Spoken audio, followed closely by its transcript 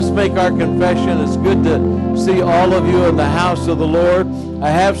make our confession. It's good to see all of you in the house of the Lord. I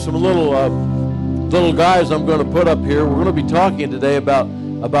have some little guys I'm going to put up here. We're going to be talking today about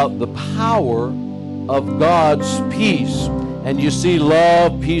the power of God's peace. And you see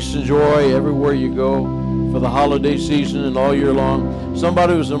love, peace, and joy everywhere you go for the holiday season and all year long.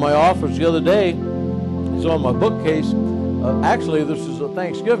 Somebody was in my office the other day. Saw my bookcase. Actually, this is a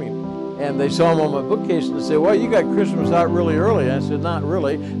Thanksgiving. And they saw them on my bookcase and they said, well, you got Christmas out really early. I said, not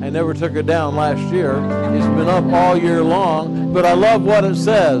really. I never took it down last year. It's been up all year long. But I love what it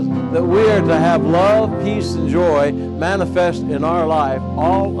says, that we are to have love, peace, and joy manifest in our life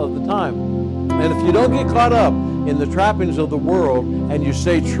all of the time. And if you don't get caught up in the trappings of the world and you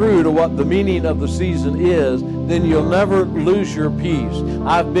stay true to what the meaning of the season is, then you'll never lose your peace.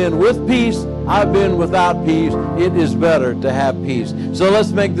 I've been with peace. I've been without peace. It is better to have peace. So let's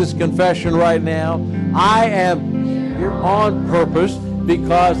make this confession right now. I am here on purpose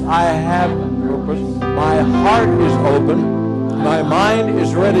because I have purpose. My heart is open. My mind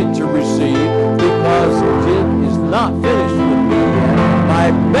is ready to receive because it is not finished with me yet.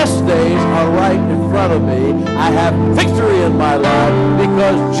 My best days are right in front of me. I have victory in my life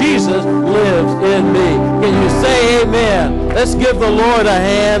because Jesus lives in me. Can you say amen? Let's give the Lord a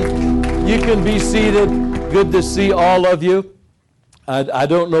hand. You can be seated. Good to see all of you. I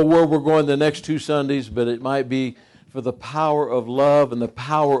don't know where we're going the next 2 Sundays, but it might be for the power of love and the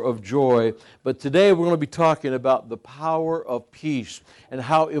power of joy. But today we're going to be talking about the power of peace and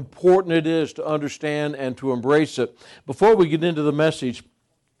how important it is to understand and to embrace it. Before we get into the message,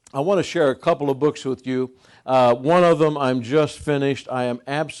 I want to share a couple of books with you. One of them I'm just finished. I am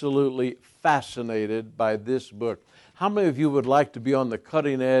absolutely fascinated by this book. How many of you would like to be on the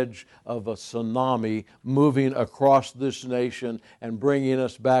cutting edge of a tsunami moving across this nation and bringing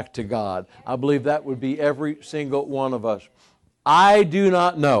us back to God? I believe that would be every single one of us. I do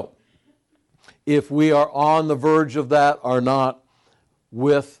not know if we are on the verge of that or not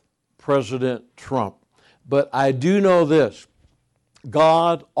with President Trump. But I do know this.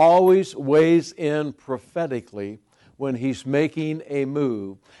 God always weighs in prophetically when He's making a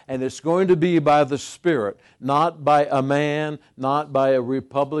move. And it's going to be by the Spirit, not by a man, not by a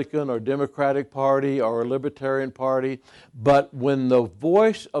Republican or Democratic Party or a Libertarian Party. But when the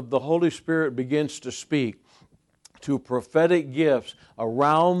voice of the Holy Spirit begins to speak to prophetic gifts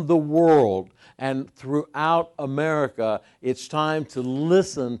around the world and throughout America, it's time to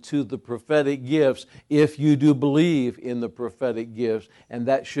listen to the prophetic gifts if you do believe in the prophetic gifts, and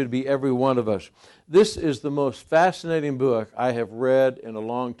that should be every one of us. This is the most fascinating book I have read in a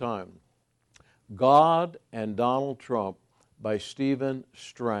long time. God and Donald Trump by Stephen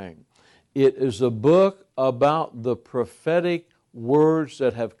Strang. It is a book about the prophetic words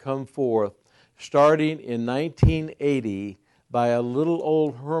that have come forth starting in 1980 by a little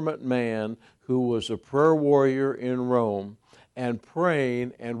old hermit man who was a prayer warrior in Rome and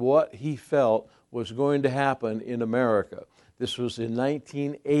praying and what he felt was going to happen in America. This was in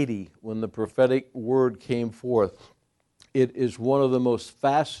 1980 when the prophetic word came forth. It is one of the most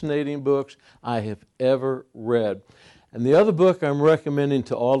fascinating books I have ever read. And the other book I'm recommending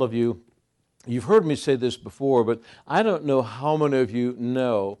to all of you, you've heard me say this before, but I don't know how many of you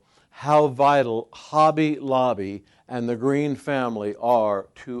know how vital Hobby Lobby and the Green family are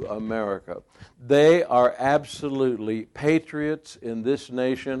to America. They are absolutely patriots in this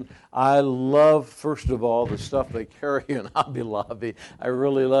nation. I love, first of all, the stuff they carry in Hobby Lobby. I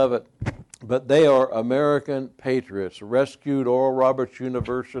really love it. But they are American patriots, rescued Oral Roberts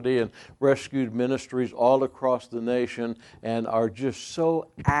University and rescued ministries all across the nation and are just so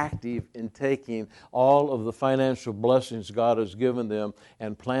active in taking all of the financial blessings God has given them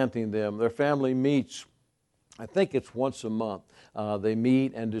and planting them. Their family meets, I think it's once a month. They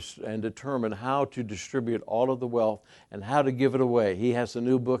meet and determine how to distribute all of the wealth and how to give it away. He has a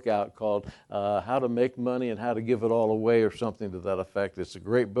new book out called How to Make Money and How to Give It All Away or something to that effect. It's a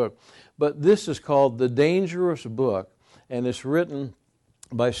great book. But this is called The Dangerous Book, and it's written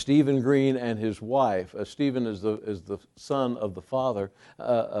by Stephen Green and his wife. Stephen is the son of the father,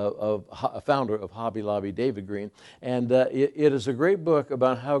 founder of Hobby Lobby, David Green. And it is a great book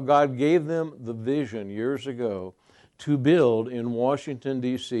about how God gave them the vision years ago to build in Washington,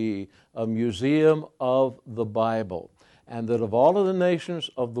 D.C., a museum of the Bible. And that of all of the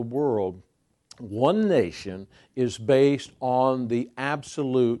nations of the world, one nation is based on the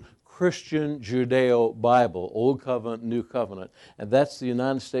absolute Christian Judeo Bible, Old Covenant, New Covenant, and that's the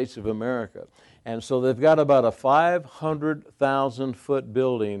United States of America. And so they've got about a 500,000-foot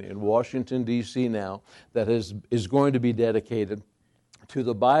building in Washington, D.C. now that is going to be dedicated to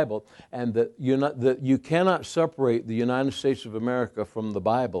the Bible, and that you cannot separate the United States of America from the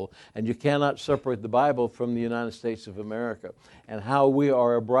Bible, and you cannot separate the Bible from the United States of America, and how we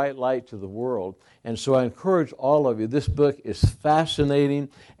are a bright light to the world. And so I encourage all of you, this book is fascinating,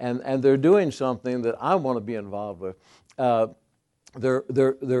 and they're doing something that I want to be involved with.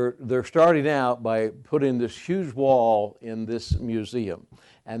 They're starting out by putting this huge wall in this museum.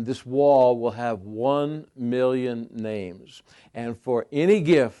 And this wall will have 1 million names. And for any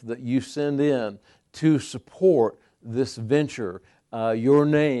gift that you send in to support this venture, your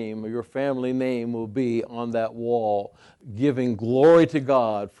name or your family name will be on that wall, giving glory to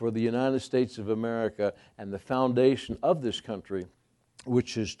God for the United States of America and the foundation of this country,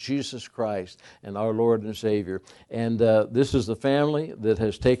 which is Jesus Christ and our Lord and Savior. And this is the family that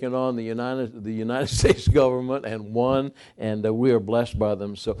has taken on the United States government and won, and we are blessed by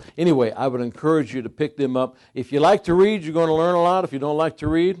them. So anyway, I would encourage you to pick them up. If you like to read, you're going to learn a lot. If you don't like to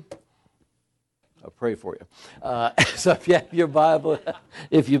read, I'll pray for you. So if you have your Bible,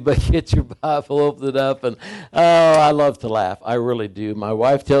 if you get your Bible, open it up. And I love to laugh. I really do. My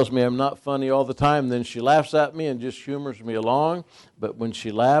wife tells me I'm not funny all the time. Then she laughs at me and just humors me along. But when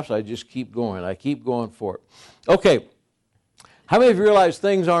she laughs, I just keep going. I keep going for it. Okay. How many of you realize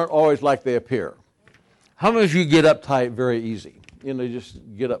things aren't always like they appear? How many of you get uptight very easy? You know, just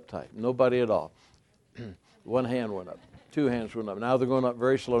get uptight. Nobody at all. One hand went up. 2 hands went up. Now they're going up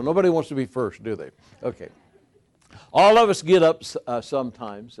very slow. Nobody wants to be first, do they? Okay. All of us get up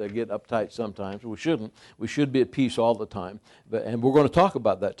sometimes, get uptight sometimes. We shouldn't. We should be at peace all the time. And we're going to talk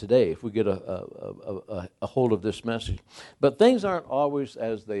about that today if we get a hold of this message. But things aren't always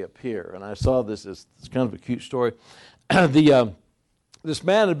as they appear. And I saw this as it's kind of a cute story. This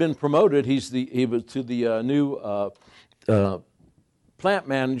man had been promoted. He was to the new plant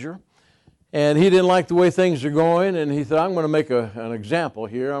manager. And he didn't like the way things are going, and he thought, I'm going to make an example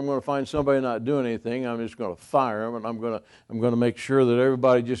here. I'm going to find somebody not doing anything. I'm just going to fire him, and I'm going to make sure that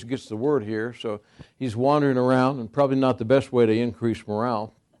everybody just gets the word here. So he's wandering around, and probably not the best way to increase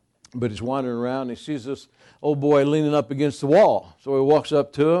morale, but he's wandering around, and he sees this old boy leaning up against the wall. So he walks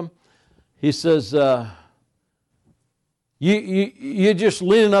up to him. He says, you're just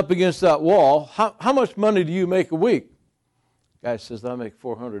leaning up against that wall. How much money do you make a week? Guy says, I make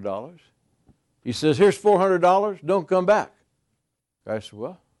 $400. He says, here's $400, don't come back. Guy said,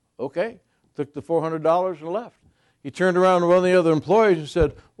 well, okay. Took the $400 and left. He turned around to one of the other employees and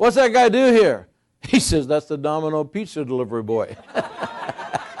said, what's that guy do here? He says, that's the Domino pizza delivery boy.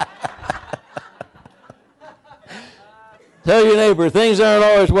 Tell your neighbor, things aren't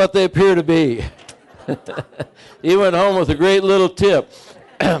always what they appear to be. He went home with a great little tip.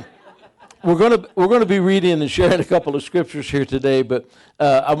 We're going to be reading and sharing a couple of scriptures here today, but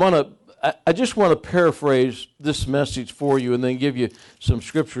I just want to paraphrase this message for you and then give you some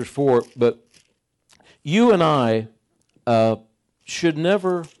scriptures for it. But you and I should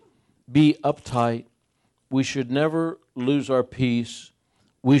never be uptight. We should never lose our peace.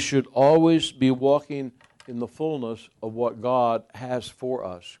 We should always be walking in the fullness of what God has for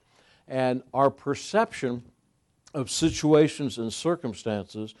us. And our perception of situations and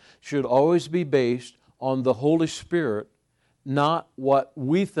circumstances should always be based on the Holy Spirit, not what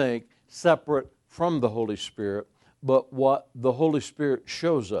we think separate from the Holy Spirit, but what the Holy Spirit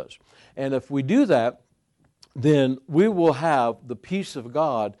shows us. And if we do that, then we will have the peace of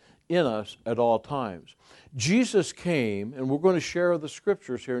God in us at all times. Jesus came, and we're going to share the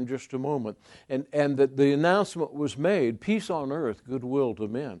scriptures here in just a moment, and that the announcement was made, peace on earth, goodwill to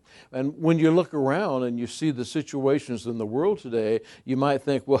men. And when you look around and you see the situations in the world today, you might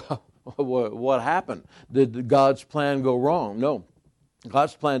think, well, what happened? Did God's plan go wrong? No.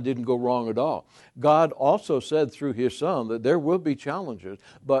 God's plan didn't go wrong at all. God also said through His Son that there will be challenges,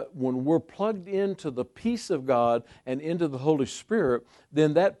 but when we're plugged into the peace of God and into the Holy Spirit,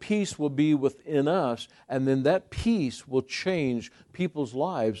 then that peace will be within us, and then that peace will change people's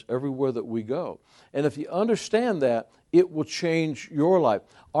lives everywhere that we go. And if you understand that, it will change your life.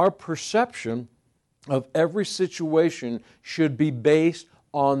 Our perception of every situation should be based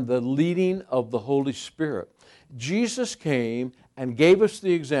on the leading of the Holy Spirit. Jesus came and gave us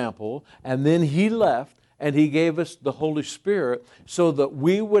the example, and then He left and He gave us the Holy Spirit so that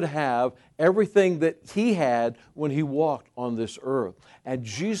we would have everything that He had when He walked on this earth. And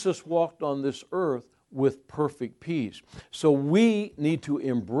Jesus walked on this earth with perfect peace. So we need to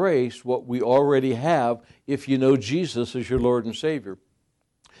embrace what we already have if you know Jesus as your Lord and Savior.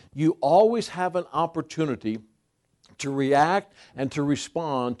 You always have an opportunity to react and to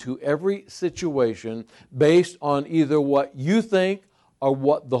respond to every situation based on either what you think or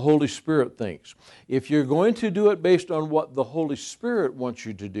what the Holy Spirit thinks. If you're going to do it based on what the Holy Spirit wants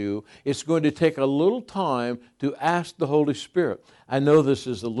you to do, it's going to take a little time to ask the Holy Spirit. I know this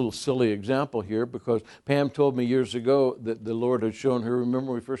is a little silly example here because Pam told me years ago that the Lord had shown her,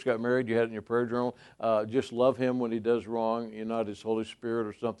 remember when we first got married, you had it in your prayer journal, just love him when he does wrong, you're not his Holy Spirit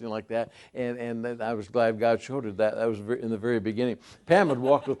or something like that. And I was glad God showed her that. That was in the very beginning. Pam had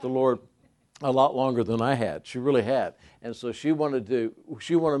walked with the Lord a lot longer than I had. She really had. And so she wanted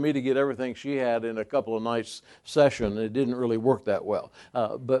me to get everything she had in a couple of nights session. It didn't really work that well.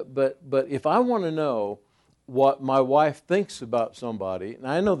 But if I want to know what my wife thinks about somebody, and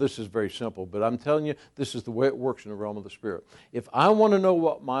I know this is very simple, but I'm telling you, this is the way it works in the realm of the Spirit. If I want to know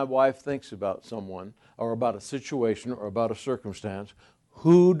what my wife thinks about someone or about a situation or about a circumstance,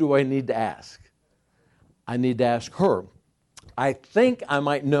 who do I need to ask? I need to ask her. I think I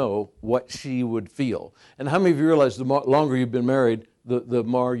might know what she would feel. And how many of you realize the longer you've been married, the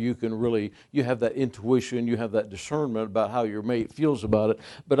more you can really, you have that intuition, you have that discernment about how your mate feels about it.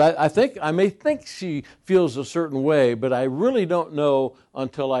 But I may think she feels a certain way, but I really don't know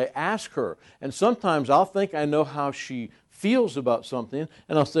until I ask her. And sometimes I'll think I know how she feels about something,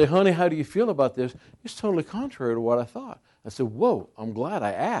 and I'll say, honey, how do you feel about this? It's totally contrary to what I thought. I said, whoa, I'm glad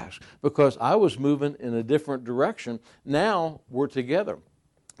I asked because I was moving in a different direction. Now we're together.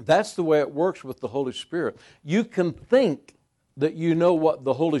 That's the way it works with the Holy Spirit. You can think that you know what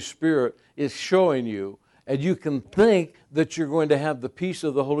the Holy Spirit is showing you, and you can think that you're going to have the peace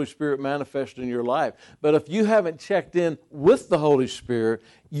of the Holy Spirit manifest in your life. But if you haven't checked in with the Holy Spirit,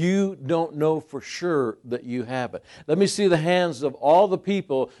 you don't know for sure that you have it. Let me see the hands of all the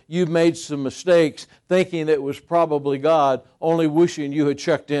people you've made some mistakes thinking it was probably God, only wishing you had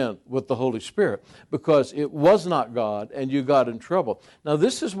checked in with the Holy Spirit because it was not God and you got in trouble. Now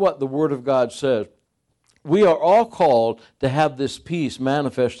this is what the Word of God says. We are all called to have this peace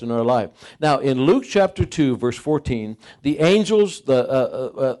manifest in our life. Now, in Luke chapter 2, verse 14, the angels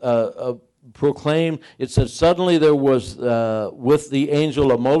proclaimed, it says, suddenly there was with the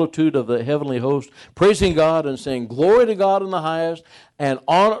angel a multitude of the heavenly host, praising God and saying, glory to God in the highest, and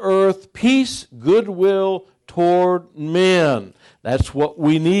on earth peace, goodwill toward men. That's what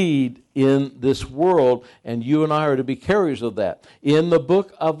we need in this world, and you and I are to be carriers of that. In the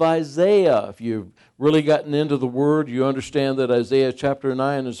book of Isaiah, if you've really gotten into the Word, you understand that Isaiah chapter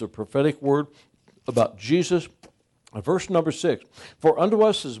 9 is a prophetic word about Jesus. Verse number 6, for unto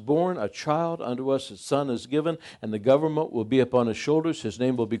us is born a child, unto us a son is given, and the government will be upon his shoulders. His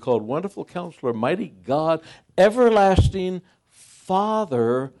name will be called Wonderful Counselor, Mighty God, Everlasting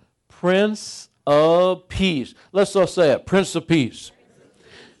Father, Prince of Peace. Let's all say it, Prince of Peace.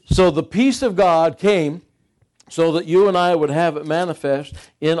 So the peace of God came so that you and I would have it manifest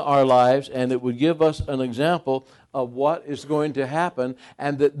in our lives, and it would give us an example of what is going to happen,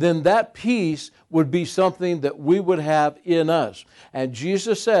 and that then that peace would be something that we would have in us. And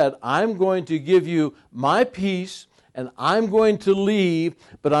Jesus said, I'm going to give you my peace, and I'm going to leave,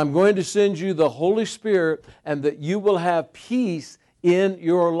 but I'm going to send you the Holy Spirit, and that you will have peace in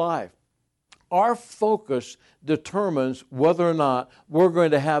your life. Our focus determines whether or not we're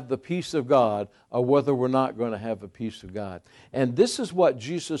going to have the peace of God or whether we're not going to have the peace of God. And this is what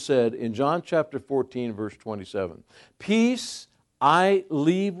Jesus said in John chapter 14, verse 27. Peace I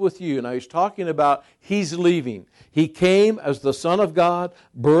leave with you. Now he's talking about he's leaving. He came as the Son of God,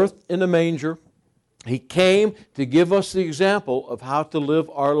 birthed in a manger. He came to give us the example of how to live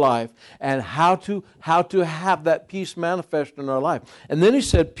our life and how to have that peace manifest in our life. And then he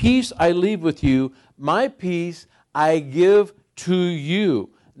said, peace I leave with you, my peace I give to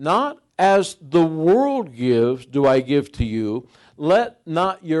you. Not as the world gives do I give to you. Let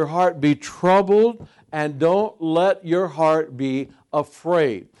not your heart be troubled, and don't let your heart be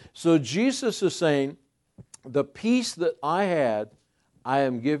afraid. So Jesus is saying, the peace that I had, I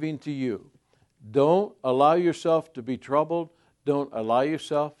am giving to you. Don't allow yourself to be troubled. Don't allow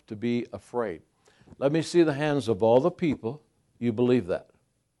yourself to be afraid. Let me see the hands of all the people you believe that.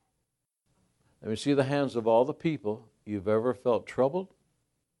 Let me see the hands of all the people you've ever felt troubled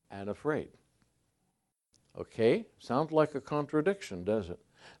and afraid. Okay, sounds like a contradiction, doesn't it?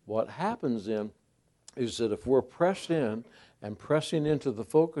 What happens then is that if we're pressed in and pressing into the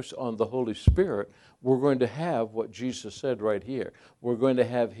focus on the Holy Spirit, we're going to have what Jesus said right here. We're going to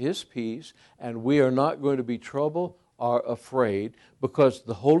have His peace, and we are not going to be troubled or afraid because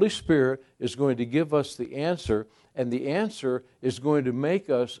the Holy Spirit is going to give us the answer, and the answer is going to make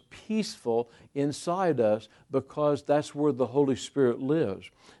us peaceful inside us because that's where the Holy Spirit lives.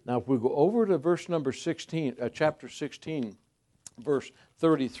 Now, if we go over to verse number 16, chapter 16, verse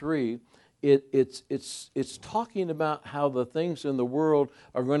 33, it's talking about how the things in the world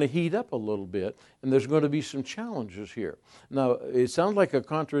are going to heat up a little bit, and there's going to be some challenges here. Now, it sounds like a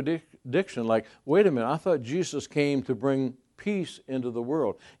contradiction, like, wait a minute, I thought Jesus came to bring peace into the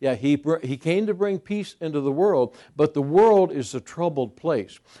world. Yeah, he came to bring peace into the world, but the world is a troubled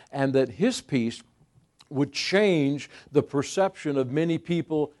place, and that his peace would change the perception of many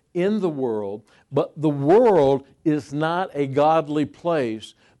people in the world, but the world is not a godly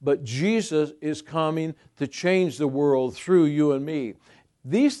place, but Jesus is coming to change the world through you and me.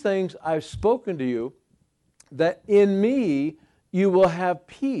 These things I've spoken to you, that in me you will have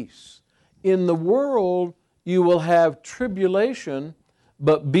peace. In the world you will have tribulation,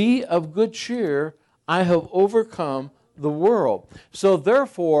 but be of good cheer. I have overcome the world. So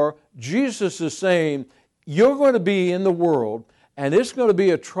therefore, Jesus is saying, you're going to be in the world, and it's going to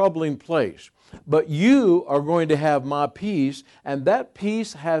be a troubling place. But you are going to have my peace, and that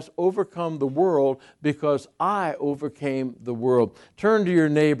peace has overcome the world because I overcame the world. Turn to your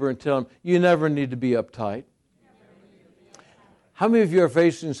neighbor and tell him, you never need to be uptight. How many of you are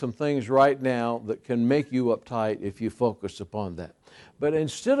facing some things right now that can make you uptight if you focus upon that? But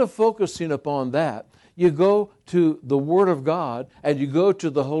instead of focusing upon that, you go to the Word of God and you go to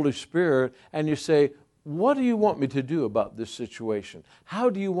the Holy Spirit and you say, what do you want me to do about this situation? How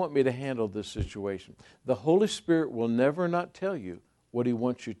do you want me to handle this situation? The Holy Spirit will never not tell you what He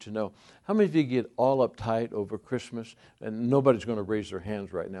wants you to know. How many of you get all uptight over Christmas? And nobody's going to raise their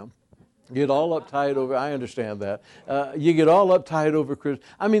hands right now. Get all uptight over, I understand that. You get all uptight over Christmas.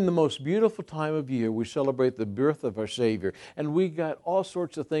 I mean, the most beautiful time of year, we celebrate the birth of our Savior. And we got all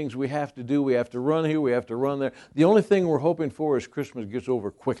sorts of things we have to do. We have to run here, we have to run there. The only thing we're hoping for is Christmas gets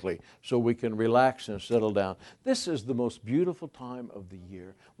over quickly so we can relax and settle down. This is the most beautiful time of the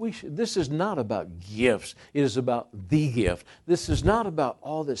year. This is not about gifts. It is about the gift. This is not about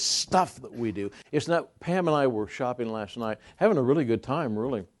all this stuff that we do. It's not, Pam and I were shopping last night, having a really good time,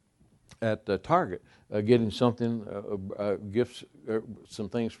 really, at Target, getting something, gifts, some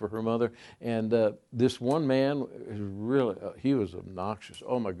things for her mother. And this one man, really, he was obnoxious.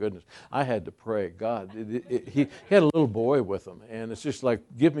 Oh, my goodness. I had to pray. God, he had a little boy with him. And it's just like,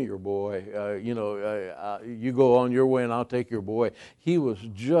 give me your boy. You go on your way and I'll take your boy. He was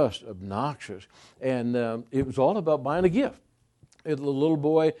just obnoxious. And it was all about buying a gift. The little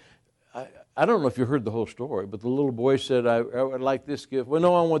boy, I don't know if you heard the whole story, but the little boy said, I would like this gift. Well,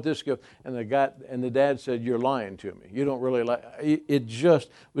 no, I want this gift. And the dad said, you're lying to me. You don't really like it.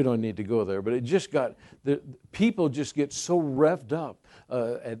 We don't need to go there, but it just got, people just get so revved up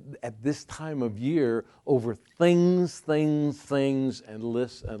at this time of year over things, and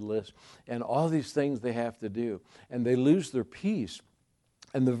lists, and all these things they have to do. And they lose their peace.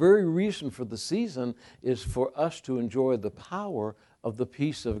 And the very reason for the season is for us to enjoy the power of the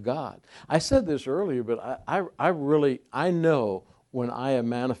peace of God. I said this earlier, but I know when I am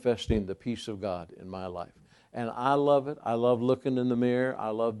manifesting the peace of God in my life. And I love it. I love looking in the mirror. I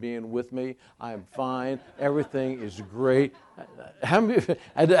love being with me. I am fine. Everything is great. How many,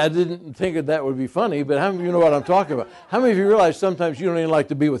 I didn't think that would be funny, but how many of you know what I'm talking about? How many of you realize sometimes you don't even like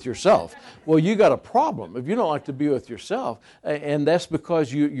to be with yourself? Well, you got a problem if you don't like to be with yourself, and that's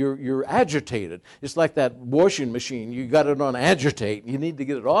because you're agitated. It's like that washing machine. You got it on agitate. You need to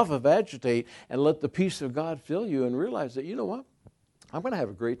get it off of agitate and let the peace of God fill you and realize that, you know what? I'm going to have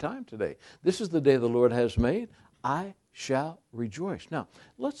a great time today. This is the day the Lord has made. I shall rejoice. Now,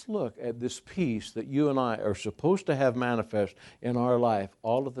 let's look at this peace that you and I are supposed to have manifest in our life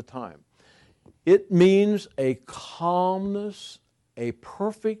all of the time. It means a calmness, a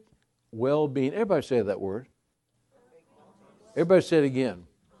perfect well-being. Everybody say that word. Everybody say it again.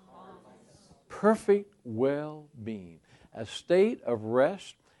 Perfect well-being. A state of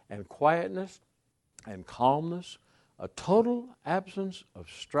rest and quietness and calmness, a total absence of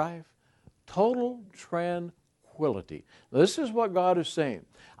strife, total tranquility. Now, this is what God is saying.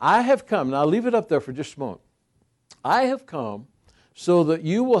 I have come, now leave it up there for just a moment. I have come so that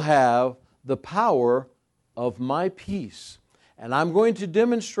you will have the power of my peace. And I'm going to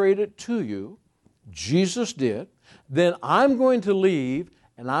demonstrate it to you. Jesus did. Then I'm going to leave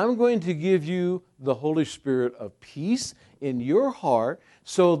and I'm going to give you the Holy Spirit of peace in your heart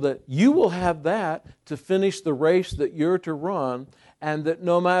so that you will have that to finish the race that you're to run, and that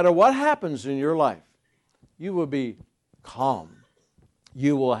no matter what happens in your life, you will be calm.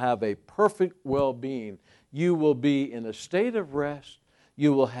 You will have a perfect well-being. You will be in a state of rest.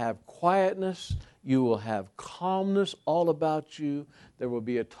 You will have quietness. You will have calmness all about you. There will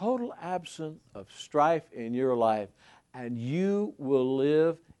be a total absence of strife in your life, and you will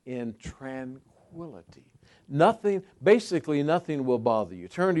live in tranquility. basically nothing will bother you.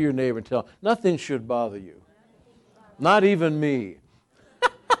 Turn to your neighbor and tell, nothing should bother you. Not even me.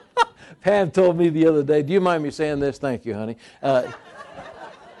 Pam told me the other day, do you mind me saying this? Thank you, honey.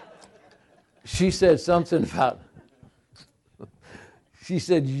 She said something about, she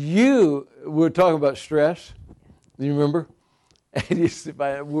said, we were talking about stress. Do you remember? And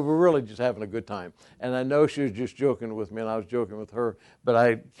we were really just having a good time. And I know she was just joking with me, and I was joking with her,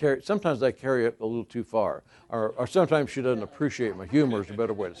 but sometimes I carry it a little too far. Or sometimes she doesn't appreciate my humor is a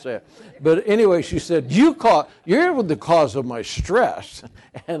better way to say it. But anyway, she said, you're the cause of my stress.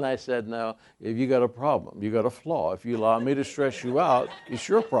 And I said, no, if you got a problem, you got a flaw. If you allow me to stress you out, it's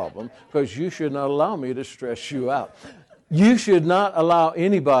your problem, because you should not allow me to stress you out. You should not allow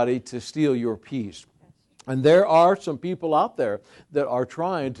anybody to steal your peace. And there are some people out there that are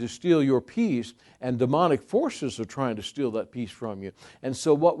trying to steal your peace, and demonic forces are trying to steal that peace from you. And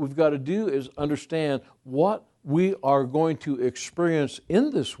so what we've got to do is understand what we are going to experience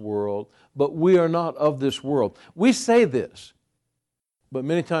in this world, but we are not of this world. We say this, but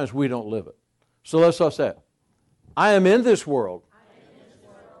many times we don't live it. So let's all say it. I am in this world,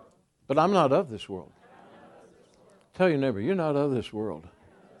 but I'm not of this world. Tell your neighbor, you're not of this world.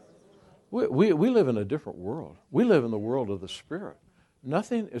 We live in a different world. We live in the world of the Spirit.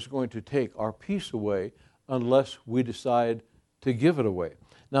 Nothing is going to take our peace away unless we decide to give it away.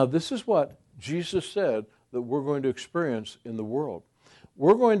 Now, this is what Jesus said that we're going to experience in the world.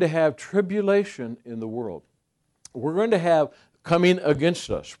 We're going to have tribulation in the world. We're going to have coming against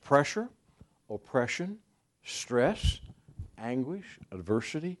us pressure, oppression, stress, anguish,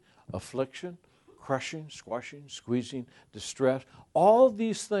 adversity, affliction, crushing, squashing, squeezing, distress. All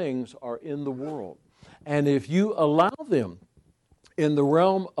these things are in the world. And if you allow them in the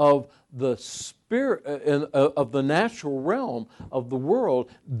realm of the spirit, of the natural realm of the world,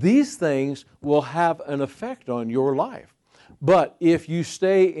 these things will have an effect on your life. But if you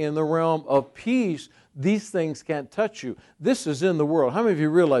stay in the realm of peace, these things can't touch you. This is in the world. How many of you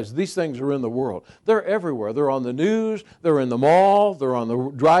realize these things are in the world? They're everywhere. They're on the news. They're in the mall. They're on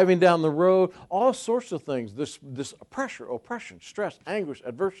the driving down the road. All sorts of things. This pressure, oppression, stress, anguish,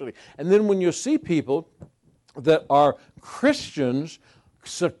 adversity. And then when you see people that are Christians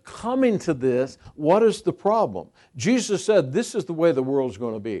succumbing to this, what is the problem? Jesus said this is the way the world's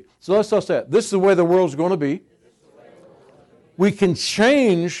going to be. So let's all say it. This is the way the world's going to be. We can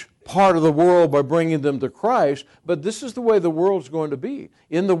change part of the world by bringing them to Christ, but this is the way the world's going to be,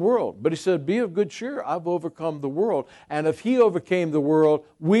 in the world. But he said, be of good cheer, I've overcome the world. And if he overcame the world,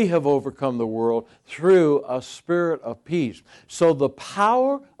 we have overcome the world through a spirit of peace. So the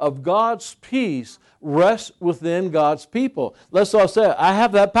power of God's peace rests within God's people. Let's all say, I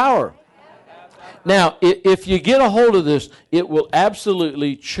have that power. Now, if you get a hold of this, it will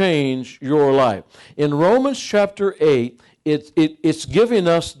absolutely change your life. In Romans chapter 8, it's giving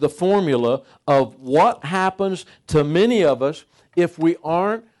us the formula of what happens to many of us if we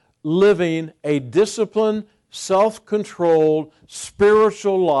aren't living a disciplined, self-controlled,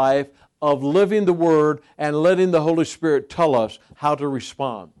 spiritual life of living the Word and letting the Holy Spirit tell us how to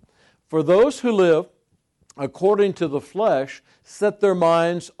respond. For those who live according to the flesh, set their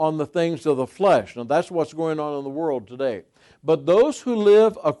minds on the things of the flesh. Now, that's what's going on in the world today. But those who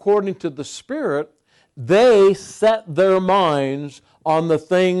live according to the Spirit, they set their minds on the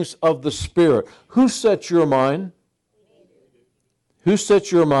things of the Spirit. Who sets your mind? Who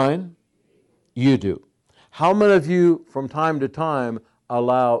sets your mind? You do. How many of you, from time to time,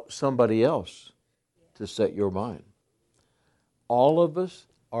 allow somebody else to set your mind? All of us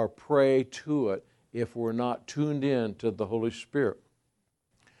are prey to it if we're not tuned in to the Holy Spirit.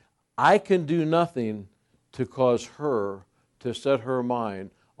 I can do nothing to cause her to set her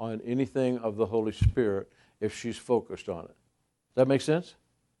mind on anything of the Holy Spirit if she's focused on it. Does that make sense?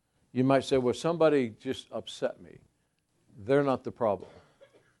 You might say, well, somebody just upset me. They're not the problem.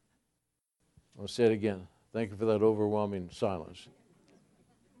 I'll say it again. Thank you for that overwhelming silence.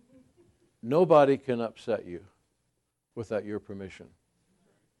 Nobody can upset you without your permission.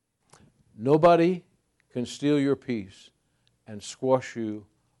 Nobody can steal your peace and squash you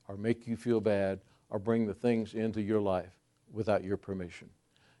or make you feel bad or bring the things into your life without your permission.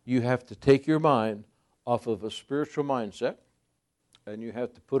 You have to take your mind off of a spiritual mindset and you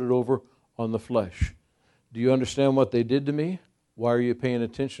have to put it over on the flesh. Do you understand what they did to me? Why are you paying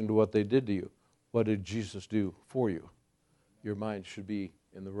attention to what they did to you? What did Jesus do for you? Your mind should be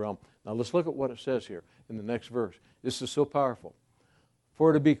in the realm. Now let's look at what it says here in the next verse. This is so powerful.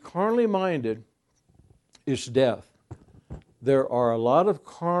 For to be carnally minded is death. There are a lot of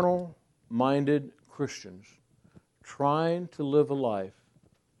carnal-minded Christians trying to live a life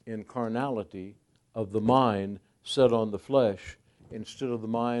in carnality of the mind set on the flesh instead of the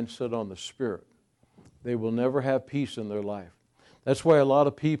mind set on the spirit. They will never have peace in their life. That's why a lot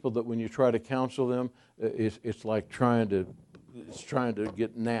of people that when you try to counsel them, it's like trying to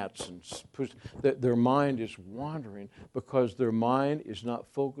get gnats and push. Their mind is wandering because their mind is not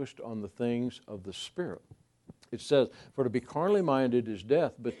focused on the things of the Spirit. It says, for to be carnally minded is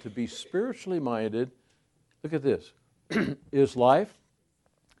death, but to be spiritually minded, look at this, is life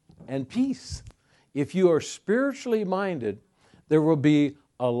and peace. If you are spiritually minded, there will be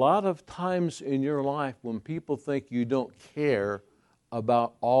a lot of times in your life when people think you don't care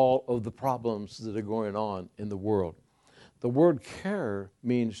about all of the problems that are going on in the world. The word care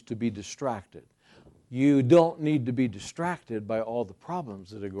means to be distracted. You don't need to be distracted by all the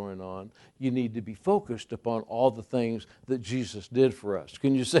problems that are going on. You need to be focused upon all the things that Jesus did for us.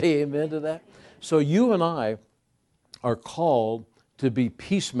 Can you say amen to that? So you and I are called to be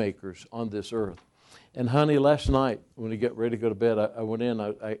peacemakers on this earth. And honey, last night when we get ready to go to bed, I went in,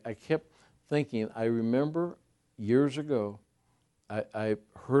 I kept thinking, I remember years ago, I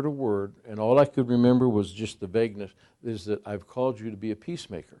heard a word, and all I could remember was just the vagueness, is that I've called you to be a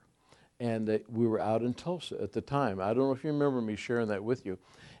peacemaker. And that we were out in Tulsa at the time. I don't know if you remember me sharing that with you.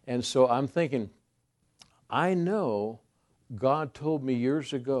 And so I'm thinking, I know God told me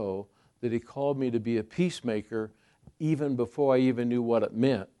years ago that He called me to be a peacemaker even before I even knew what it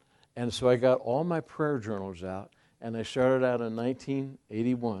meant. And so I got all my prayer journals out, and I started out in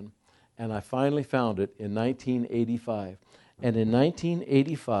 1981, and I finally found it in 1985. And in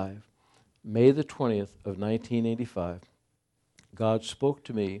 1985, May the 20th of 1985, God spoke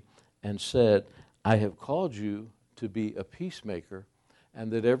to me and said, I have called you to be a peacemaker,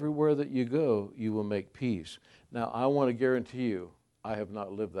 and that everywhere that you go, you will make peace. Now, I want to guarantee you, I have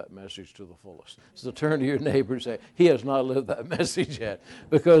not lived that message to the fullest. So turn to your neighbor and say, he has not lived that message yet.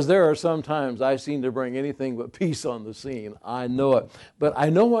 Because there are some times I seem to bring anything but peace on the scene. I know it. But I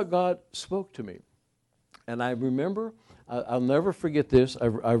know what God spoke to me. And I remember, I'll never forget this.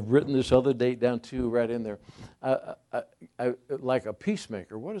 I've written this other date down too, right in there. Like a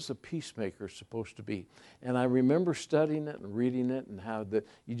peacemaker. What is a peacemaker supposed to be? And I remember studying it and reading it and how that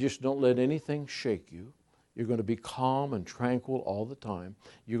you just don't let anything shake you. You're going to be calm and tranquil all the time.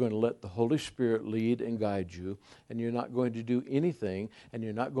 You're going to let the Holy Spirit lead and guide you, and you're not going to do anything, and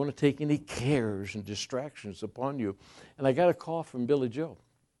you're not going to take any cares and distractions upon you. And I got a call from Billy Joe.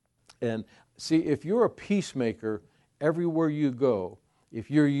 And see, if you're a peacemaker, everywhere you go,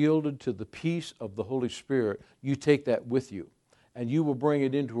 if you're yielded to the peace of the Holy Spirit, you take that with you. And you will bring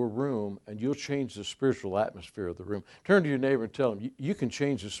it into a room, and you'll change the spiritual atmosphere of the room. Turn to your neighbor and tell him, you can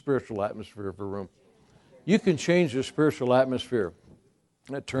change the spiritual atmosphere of a room. You can change the spiritual atmosphere.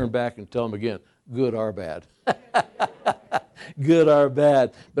 I turn back and tell them again, good or bad. Good or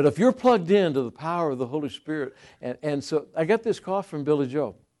bad. But if you're plugged into the power of the Holy Spirit, and so I got this call from Billy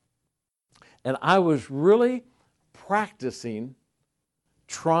Joe. And I was really practicing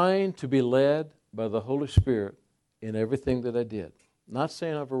trying to be led by the Holy Spirit in everything that I did. Not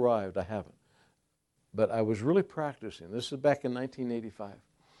saying I've arrived, I haven't. But I was really practicing. This is back in 1985.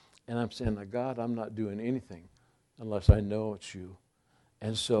 And I'm saying, God, I'm not doing anything unless I know it's you.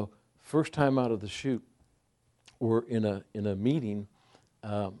 And so, first time out of the chute, we're in a meeting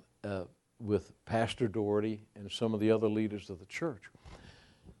with Pastor Doherty and some of the other leaders of the church.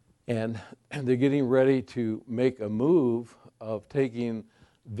 And they're getting ready to make a move of taking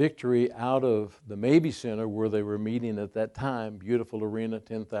Victory out of the Maybe Center where they were meeting at that time, beautiful arena,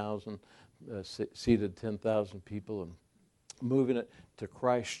 10,000, seated 10,000 people, and moving it to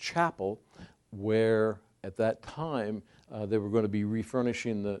Christ Chapel, where at that time they were going to be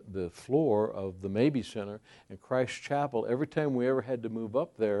refurnishing the floor of the Maybe Center. And Christ Chapel, every time we ever had to move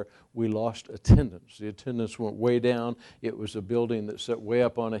up there, we lost attendance. The attendance went way down. It was a building that sat way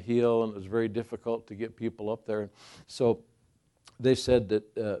up on a hill, and it was very difficult to get people up there. So they said that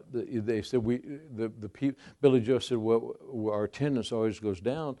Billy Joe said, well, our attendance always goes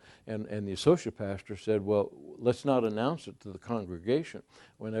down, and the associate pastor said, well, let's not announce it to the congregation.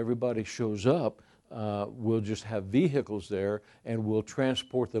 When everybody shows up, we'll just have vehicles there, and we'll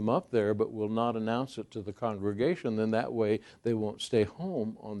transport them up there, but we'll not announce it to the congregation. Then that way they won't stay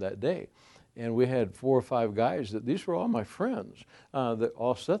home on that day. And we had 4 or 5 guys these were all my friends that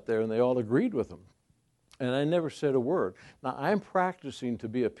all sat there, and they all agreed with them. And I never said a word. Now, I'm practicing to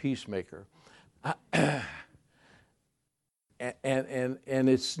be a peacemaker. And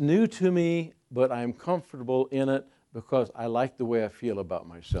it's new to me, but I'm comfortable in it because I like the way I feel about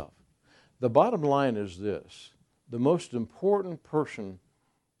myself. The bottom line is this. The most important person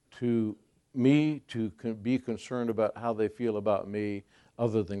to me to be concerned about how they feel about me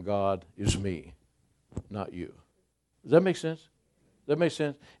other than God is me. not you. Does that make sense? Does that make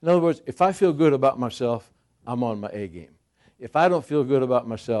sense? In other words, if I feel good about myself, I'm on my A game. If I don't feel good about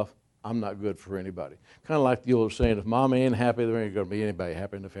myself, I'm not good for anybody. Kind of like the old saying, if mom ain't happy, there ain't going to be anybody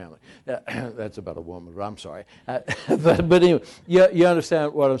happy in the family. That's about a woman, but I'm sorry. But anyway, you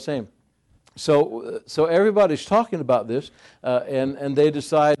understand what I'm saying. So everybody's talking about this, and they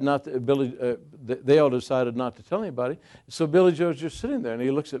decide not to, they all decided not to tell anybody. So Billy Joe's just sitting there, and he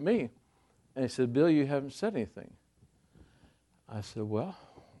looks at me, and he said, Bill, you haven't said anything. I said, well,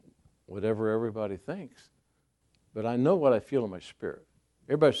 whatever everybody thinks. But I know what I feel in my spirit.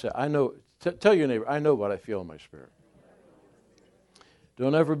 Everybody say, I know. Tell your neighbor, I know what I feel in my spirit.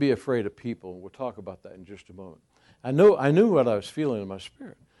 Don't ever be afraid of people. We'll talk about that in just a moment. I knew what I was feeling in my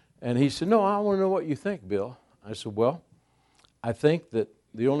spirit. And he said, no, I want to know what you think, Bill. I said, well, I think that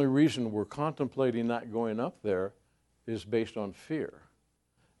the only reason we're contemplating not going up there is based on fear.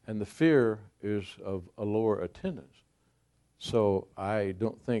 And the fear is of a lower attendance. So I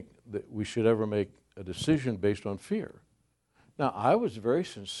don't think that we should ever make a decision based on fear. Now, I was very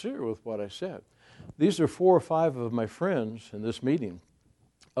sincere with what I said. These are 4 or 5 of my friends in this meeting,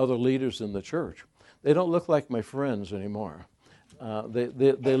 other leaders in the church. They don't look like my friends anymore.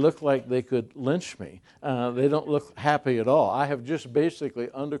 They look like they could lynch me. They don't look happy at all. I have just basically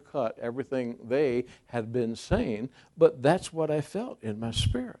undercut everything they had been saying, but that's what I felt in my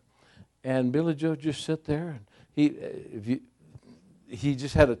spirit. And Billy Joe just sit there, and he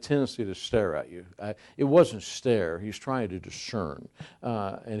just had a tendency to stare at you. It wasn't stare. He was trying to discern.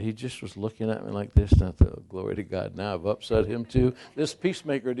 And he just was looking at me like this. And I thought, glory to God, now I've upset him too. This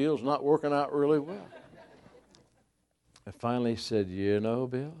peacemaker deal is not working out really well. I finally said, you know,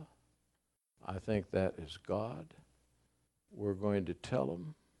 Bill, I think that is God. We're going to tell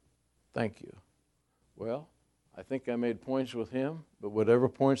him, thank you. Well, I think I made points with him, but whatever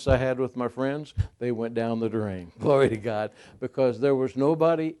points I had with my friends, they went down the drain. Glory to God, because there was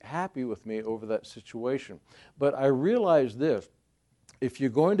nobody happy with me over that situation. But I realized this, if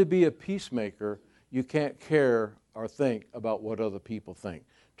you're going to be a peacemaker, you can't care or think about what other people think.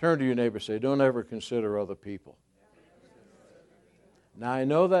 Turn to your neighbor and say, don't ever consider other people. Now, I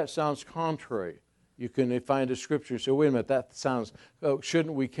know that sounds contrary. You can find a scripture and say, wait a minute, that sounds,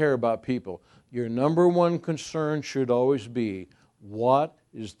 shouldn't we care about people? Your number one concern should always be, what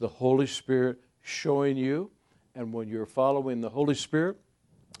is the Holy Spirit showing you? And when you're following the Holy Spirit,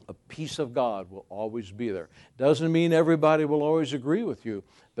 a peace of God will always be there. Doesn't mean everybody will always agree with you,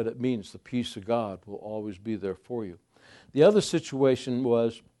 but it means the peace of God will always be there for you. The other situation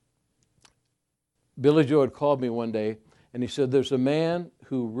was, Billy Joe had called me one day, and he said, there's a man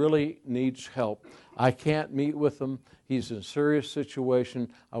who really needs help. I can't meet with him. He's in a serious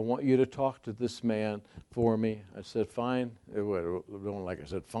situation. I want you to talk to this man for me. I said, fine. It wasn't like I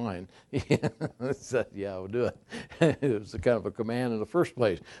said, fine. I said, yeah, I'll do it. It was kind of a command in the first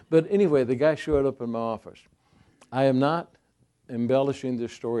place. But anyway, the guy showed up in my office. I am not embellishing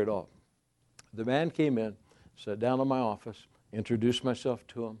this story at all. The man came in, sat down in my office, introduced myself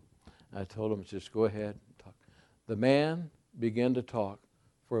to him. I told him, just go ahead and talk. The man began to talk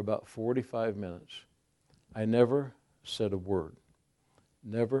for about 45 minutes. I never said a word.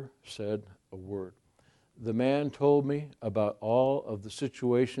 Never said a word. The man told me about all of the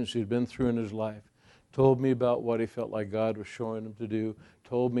situations he'd been through in his life, told me about what he felt like God was showing him to do,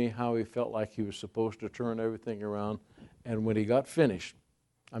 told me how he felt like he was supposed to turn everything around. And when he got finished,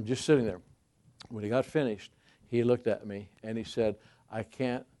 I'm just sitting there. When he got finished, he looked at me and he said, I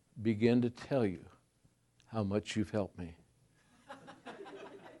can't begin to tell you how much you've helped me.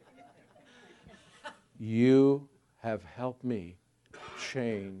 You have helped me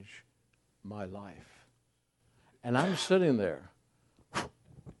change my life. And I'm sitting there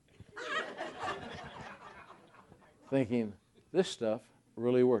thinking, this stuff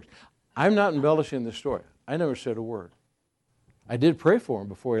really works. I'm not embellishing the story. I never said a word. I did pray for him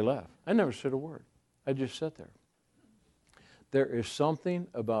before he left. I never said a word. I just sat there. There is something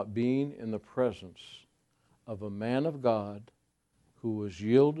about being in the presence of a man of God who was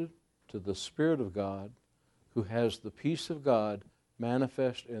yielded to the Spirit of God, who has the peace of God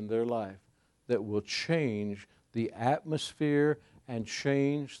manifest in their life that will change the atmosphere and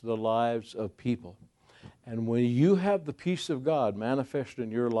change the lives of people. And when you have the peace of God manifest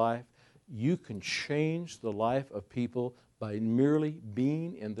in your life, you can change the life of people by merely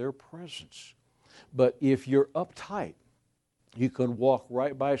being in their presence. But if you're uptight, you can walk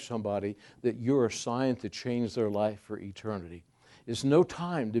right by somebody that you're assigned to change their life for eternity. It's no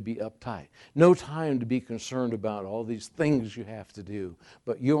time to be uptight, no time to be concerned about all these things you have to do,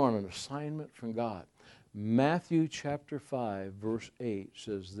 but you're on an assignment from God. Matthew chapter 5, verse 8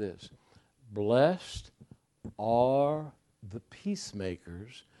 says this, blessed are the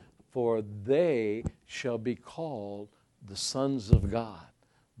peacemakers, for they shall be called the sons of God.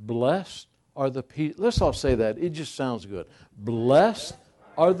 Blessed are the peace. Let's all say that. It just sounds good. Blessed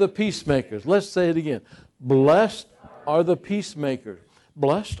are the peacemakers. Let's say it again. Blessed are the peacemakers.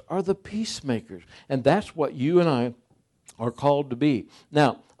 Blessed are the peacemakers. And that's what you and I are called to be.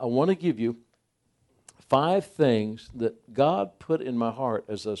 Now, I want to give you 5 things that God put in my heart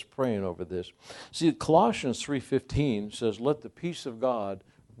as I was praying over this. See, Colossians 3:15 says, let the peace of God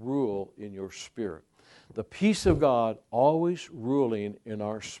rule in your spirit. The peace of God always ruling in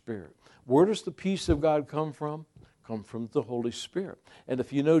our spirit. Where does the peace of God come from? Come from the Holy Spirit. And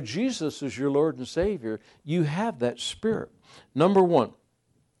if you know Jesus as your Lord and Savior, you have that Spirit. Number 1,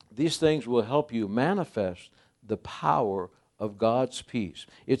 these things will help you manifest the power of God's peace.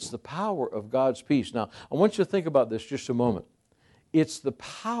 It's the power of God's peace. Now, I want you to think about this just a moment. It's the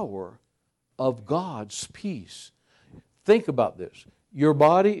power of God's peace. Think about this. Your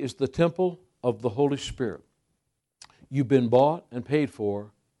body is the temple of the Holy Spirit. You've been bought and paid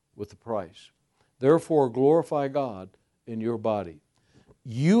for with a price. Therefore, glorify God in your body.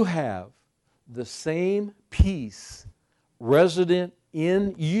 You have the same peace resident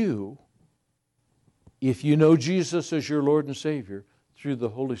in you if you know Jesus as your Lord and Savior through the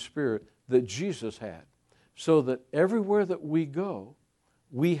Holy Spirit that Jesus had. So that everywhere that we go,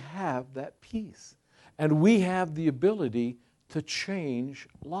 we have that peace. And we have the ability to change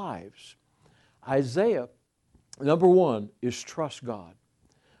lives. Isaiah, number 1, is trust God.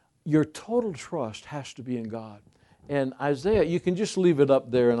 Your total trust has to be in God. And Isaiah, you can just leave it up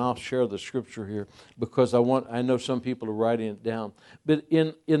there and I'll share the scripture here because I know some people are writing it down. But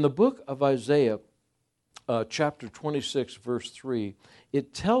in the book of Isaiah, chapter 26, verse 3,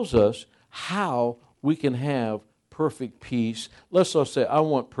 it tells us how we can have perfect peace. Let's all say, I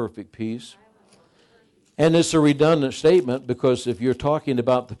want perfect peace. And it's a redundant statement because if you're talking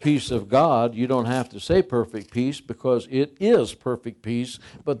about the peace of God, you don't have to say perfect peace because it is perfect peace,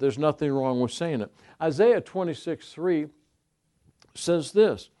 but there's nothing wrong with saying it. Isaiah 26:3 says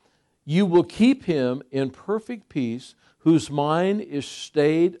this, you will keep him in perfect peace whose mind is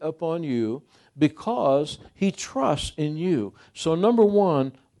stayed upon you because he trusts in you. So number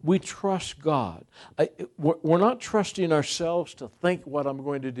 1, we trust God. We're not trusting ourselves to think what I'm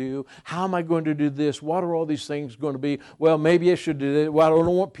going to do. How am I going to do this? What are all these things going to be? Well, maybe I should do it. Well, I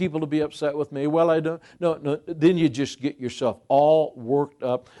don't want people to be upset with me. Well, I don't. No. Then you just get yourself all worked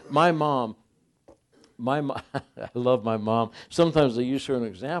up. My mom, I love my mom. Sometimes I use her as an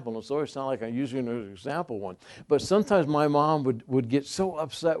example, and it's always sound like I'm using her as an example one. But sometimes my mom would get so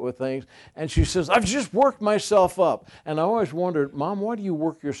upset with things, and she says, I've just worked myself up. And I always wondered, Mom, why do you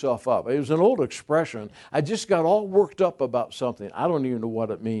work yourself up? It was an old expression. I just got all worked up about something. I don't even know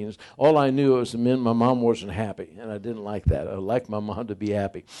what it means. All I knew was it meant my mom wasn't happy, and I didn't like that. I liked my mom to be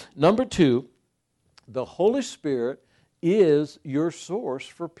happy. Number 2, the Holy Spirit is your source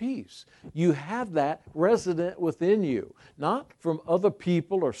for peace. You have that resident within you, not from other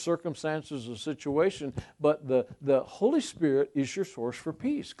people or circumstances or situation, but the Holy Spirit is your source for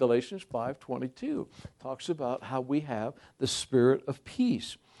peace. Galatians 5:22 talks about how we have the spirit of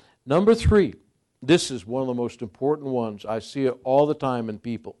peace. Number 3, this is one of the most important ones. I see it all the time in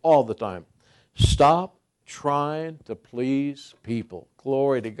people, all the time. Stop trying to please people.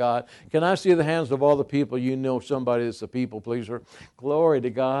 Glory to God. Can I see the hands of all the people you know somebody that's a people pleaser? Glory to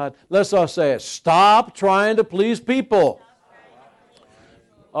God. Let's all say it. Stop trying to please people.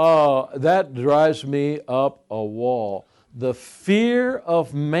 That drives me up a wall. The fear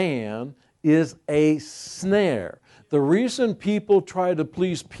of man is a snare. The reason people try to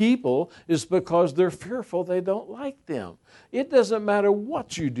please people is because they're fearful they don't like them. It doesn't matter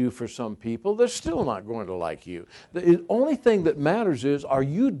what you do for some people, they're still not going to like you. The only thing that matters is, are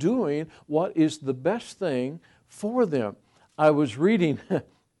you doing what is the best thing for them? I was reading,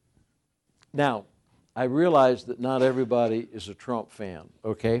 now, I realize that not everybody is a Trump fan,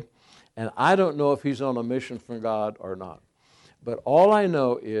 okay? And I don't know if he's on a mission from God or not. But all I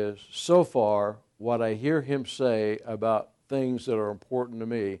know is, so far, what I hear him say about things that are important to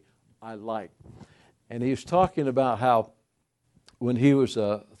me, I like. And he's talking about how when he was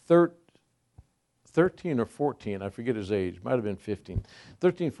 13 or 14, I forget his age, might have been 15,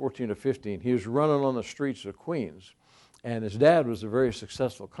 13, 14 or 15, he was running on the streets of Queens. And his dad was a very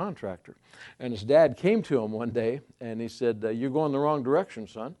successful contractor. And his dad came to him one day and he said, you're going the wrong direction,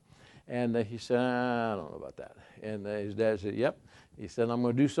 son. And he said, I don't know about that. And his dad said, yep. He said, I'm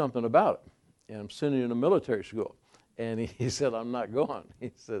going to do something about it. And I'm sending you to military school. And he said, I'm not going.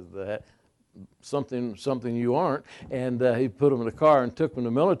 He says, something you aren't. And he put him in the car and took him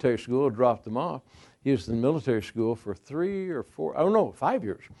to military school, dropped him off. He was in military school for 3 or 4, I don't know, 5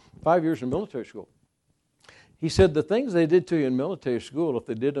 years. 5 years in military school. He said the things they did to you in military school, if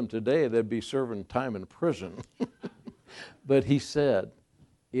they did them today, they'd be serving time in prison. But he said,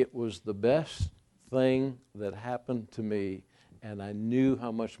 it was the best thing that happened to me, and I knew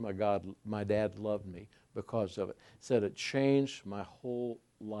how much my dad loved me because of it. He said it changed my whole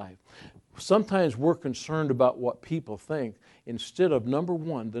life. Sometimes we're concerned about what people think instead of number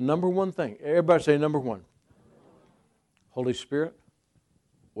one, the number one thing. Everybody say number one. Holy Spirit,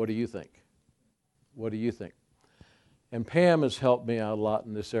 what do you think? What do you think? And Pam has helped me out a lot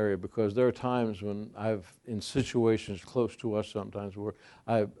in this area because there are times when in situations close to us sometimes where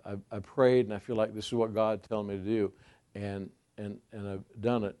I prayed and I feel like this is what God telling me to do, and I've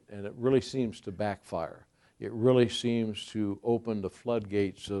done it, and it really seems to backfire. It really seems to open the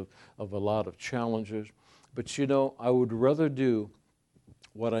floodgates of a lot of challenges. But I would rather do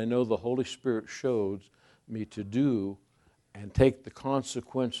what I know the Holy Spirit shows me to do and take the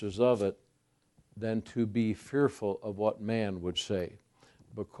consequences of it than to be fearful of what man would say.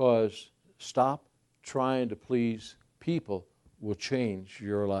 Because stop trying to please people will change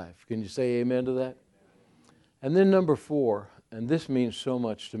your life. Can you say amen to that? And then number 4, and this means so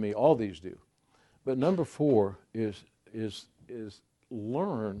much to me, all these do. But number 4 is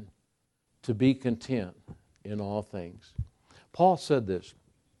learn to be content in all things. Paul said this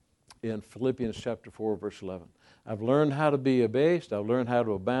in Philippians chapter 4, verse 11. I've learned how to be abased. I've learned how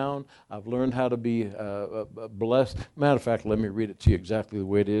to abound. I've learned how to be blessed. Matter of fact, let me read it to you exactly the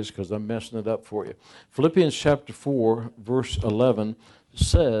way it is because I'm messing it up for you. Philippians chapter 4, verse 11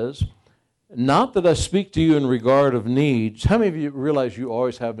 says, not that I speak to you in regard of needs. How many of you realize you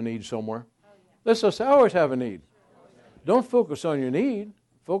always have a need somewhere? Let's just say, I always have a need. Don't focus on your need.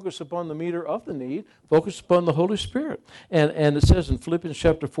 Focus upon the meter of the need. Focus upon the Holy Spirit. And it says in Philippians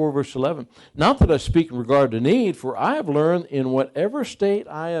chapter 4, verse 11, not that I speak in regard to need, for I have learned in whatever state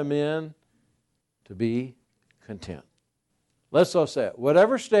I am in to be content. Let's all say it.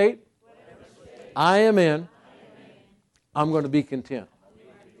 Whatever state I am in, I'm going to be content.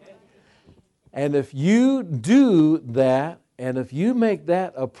 And if you do that, and if you make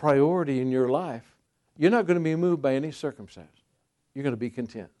that a priority in your life, you're not going to be moved by any circumstance. You're going to be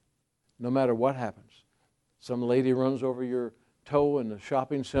content, no matter what happens. Some lady runs over your toe in the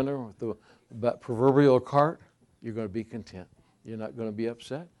shopping center with the proverbial cart, you're going to be content. You're not going to be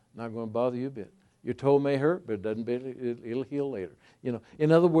upset, not going to bother you a bit. Your toe may hurt, but it'll heal later.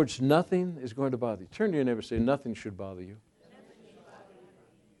 In other words, nothing is going to bother you. Turn to your neighbor and say, nothing should bother you.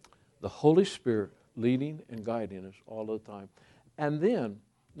 The Holy Spirit leading and guiding us all the time. And then,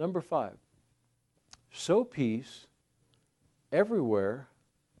 number 5, sow peace everywhere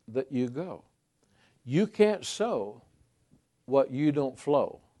that you go. You can't sow what you don't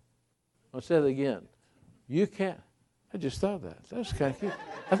flow. I'll say that again. You can't. I just thought of that. That's kind of cute.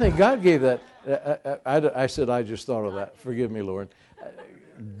 I think God gave that. I said I just thought of that. Forgive me, Lord.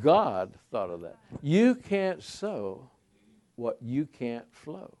 God thought of that. You can't sow what you can't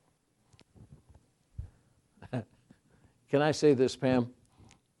flow. Can I say this, Pam?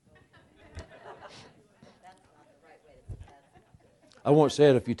 I won't say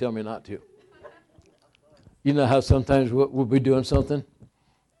it if you tell me not to. You know how sometimes we'll be doing something,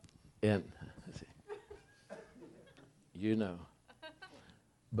 and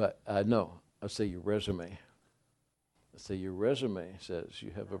but I know. I'll say your resume. I say your resume says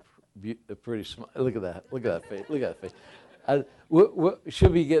you have a pretty smile. Look at that. Look at that face. Look at that face. She'll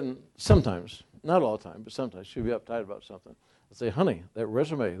be getting sometimes. Not all the time, but sometimes she'll be uptight about something. I say, honey, that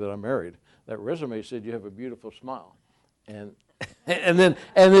resume that I married, that resume said you have a beautiful smile, and then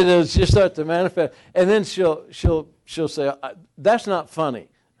it'll just start to manifest, and then she'll say, that's not funny,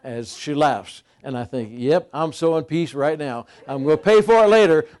 as she laughs, and I think, yep, I'm sowing peace right now. I'm going to pay for it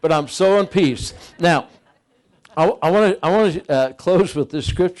later, but I'm sowing peace. Now, I want to close with this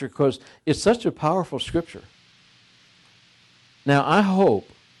scripture because it's such a powerful scripture. Now, I hope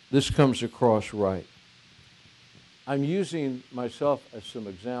this comes across right. I'm using myself as some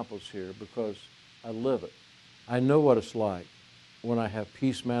examples here because I live it. I know what it's like when I have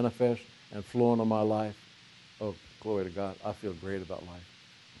peace manifest and flowing in my life. Oh, glory to God, I feel great about life.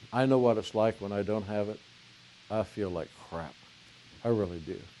 I know what it's like when I don't have it. I feel like crap. I really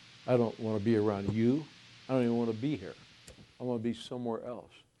do. I don't want to be around you. I don't even want to be here. I want to be somewhere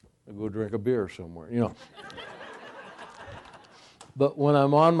else. I go drink a beer somewhere, But when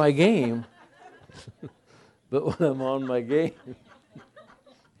I'm on my game, it's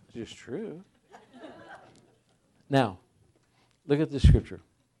just true. Now, look at this scripture.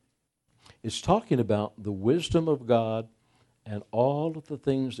 It's talking about the wisdom of God and all of the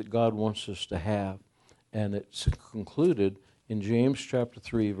things that God wants us to have And it's concluded in James chapter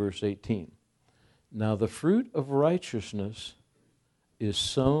 3, verse 18. Now the fruit of righteousness is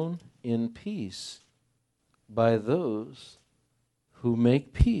sown in peace by those who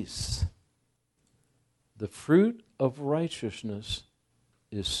make peace. The fruit of righteousness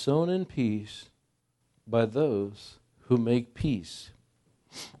is sown in peace by those who make peace.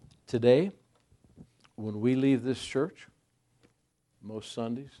 Today, when we leave this church, most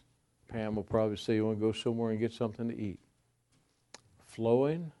Sundays, Pam will probably say, you want to go somewhere and get something to eat.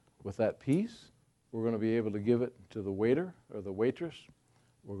 Flowing with that peace, we're going to be able to give it to the waiter or the waitress.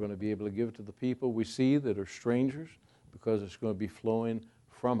 We're going to be able to give it to the people we see that are strangers because it's going to be flowing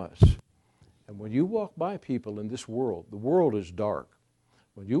from us. And when you walk by people in this world, the world is dark.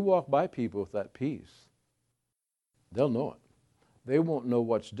 When you walk by people with that peace, they'll know it. They won't know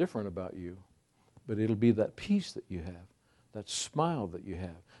what's different about you, but it'll be that peace that you have, that smile that you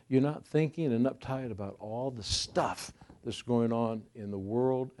have. You're not thinking and uptight about all the stuff that's going on in the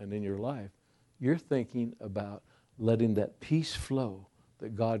world and in your life. You're thinking about letting that peace flow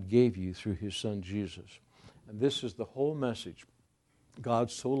that God gave you through His Son Jesus. And this is the whole message.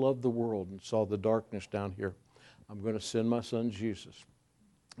 God so loved the world and saw the darkness down here. I'm going to send my Son Jesus.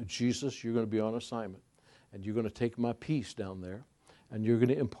 Jesus, you're going to be on assignment, and you're going to take my peace down there, and you're going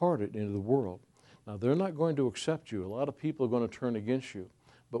to impart it into the world. Now, they're not going to accept you. A lot of people are going to turn against you.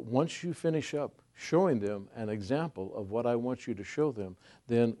 But once you finish up showing them an example of what I want you to show them,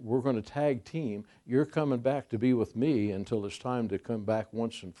 then we're going to tag team. You're coming back to be with me until it's time to come back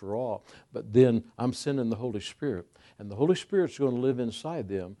once and for all. But then I'm sending the Holy Spirit. And the Holy Spirit's going to live inside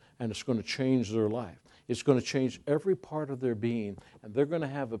them, and it's going to change their life. It's going to change every part of their being, and they're going to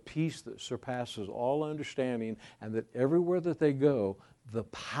have a peace that surpasses all understanding, and that everywhere that they go, the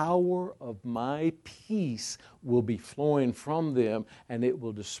power of my peace will be flowing from them, and it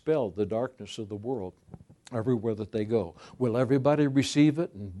will dispel the darkness of the world everywhere that they go. Will everybody receive it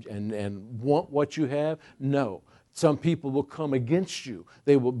and want what you have? No. Some people will come against you.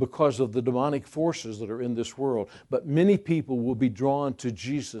 They will, because of the demonic forces that are in this world. But many people will be drawn to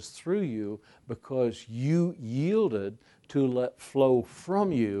Jesus through you because you yielded to let flow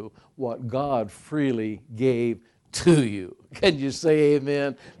from you what God freely gave to you. Can you say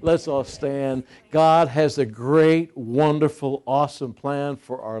amen? Let's all stand. God has a great, wonderful, awesome plan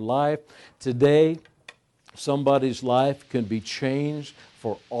for our life. Today, somebody's life can be changed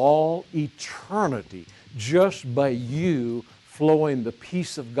for all eternity just by you flowing the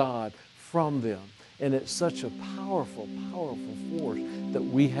peace of God from them. And it's such a powerful, powerful force that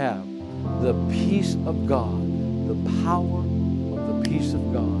we have. The peace of God, the power of the peace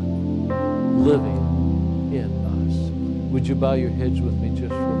of God living in us. Would you bow your heads with me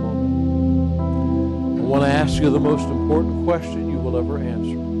just for a moment? I want to ask you the most important question you will ever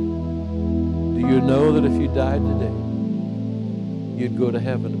answer. Do you know that if you died today, you'd go to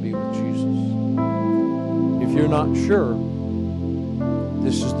heaven to be with Jesus? If you're not sure,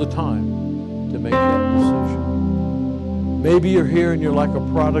 this is the time to make that decision. Maybe you're here and you're like a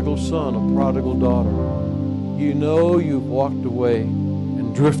prodigal son, a prodigal daughter. You know you've walked away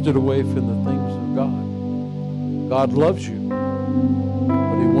and drifted away from the things of God. God loves you,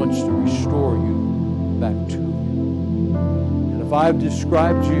 but He wants to restore you back to Him. And if I've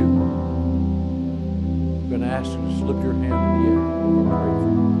described you, I'm going to ask you to slip your hand in the air and we'll pray for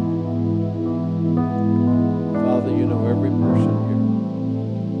you. Father, you know every person here.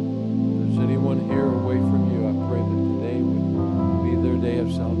 If there's anyone here away from you, I pray that today would be their day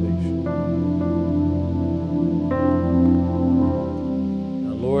of salvation.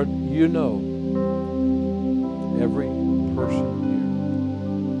 Now, Lord, you know every person here.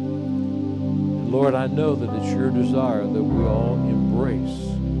 And Lord, I know that it's your desire that we all embrace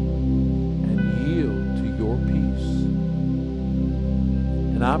and yield to your peace.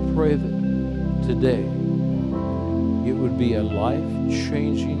 And I pray that today it would be a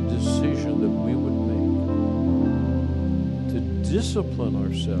life-changing decision that we would make to discipline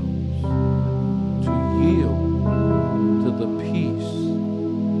ourselves, to yield to the peace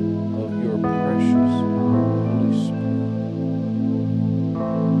of your precious Holy Spirit.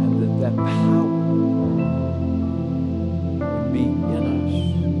 And that power would be in us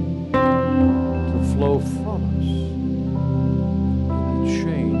to flow from us and to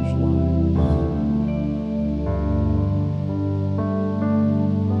change lives.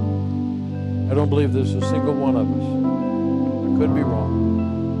 I don't believe there's a single one of us. I could be wrong.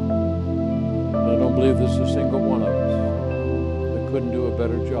 But I don't believe there's a single one of us that couldn't do a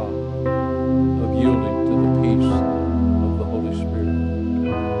better job of yielding to the peace of the Holy Spirit.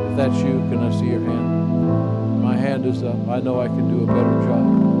 If that's you, can I see your hand? My hand is up. I know I can do a better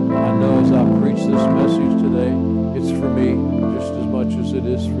job. I know as I preach this message today, it's for me just as much as it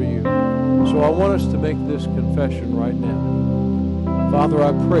is for you. So I want us to make this confession right now. Father,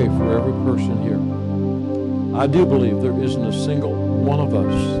 I pray for every person here. I do believe there isn't a single one of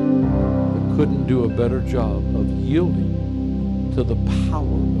us that couldn't do a better job of yielding to the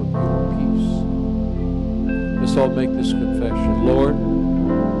power of your peace. Let's all make this confession. Lord,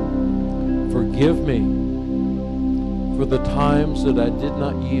 forgive me for the times that I did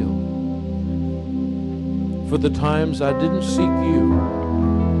not yield, for the times I didn't seek you.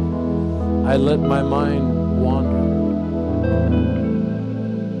 I let my mind wander.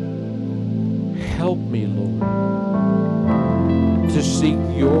 Help me, Lord, to seek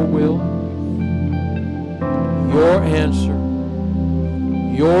your will, your answer,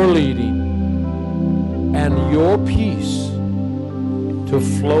 your leading, and your peace to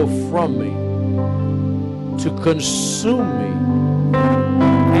flow from me, to consume me,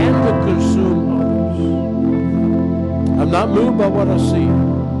 and to consume others. I'm not moved by what I see.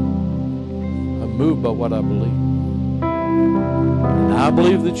 I'm moved by what I believe. And I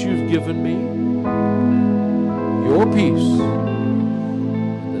believe that you've given me your peace,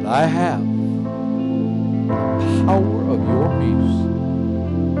 that I have the power of your peace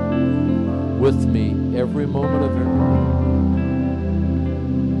with me every moment of every day.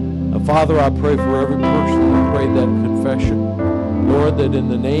 Father, I pray for every person who prayed that confession. Lord, that in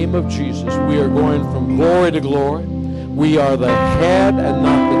the name of Jesus, we are going from glory to glory. We are the head and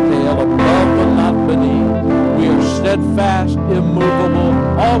not the tail, above and not beneath. We are steadfast, immovable,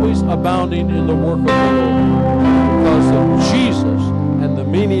 always abounding in the work of the Lord because of Jesus and the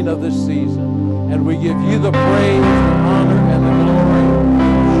meaning of this season. And we give you the praise, the honor, and the glory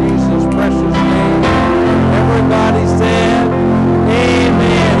in Jesus' precious name. Everybody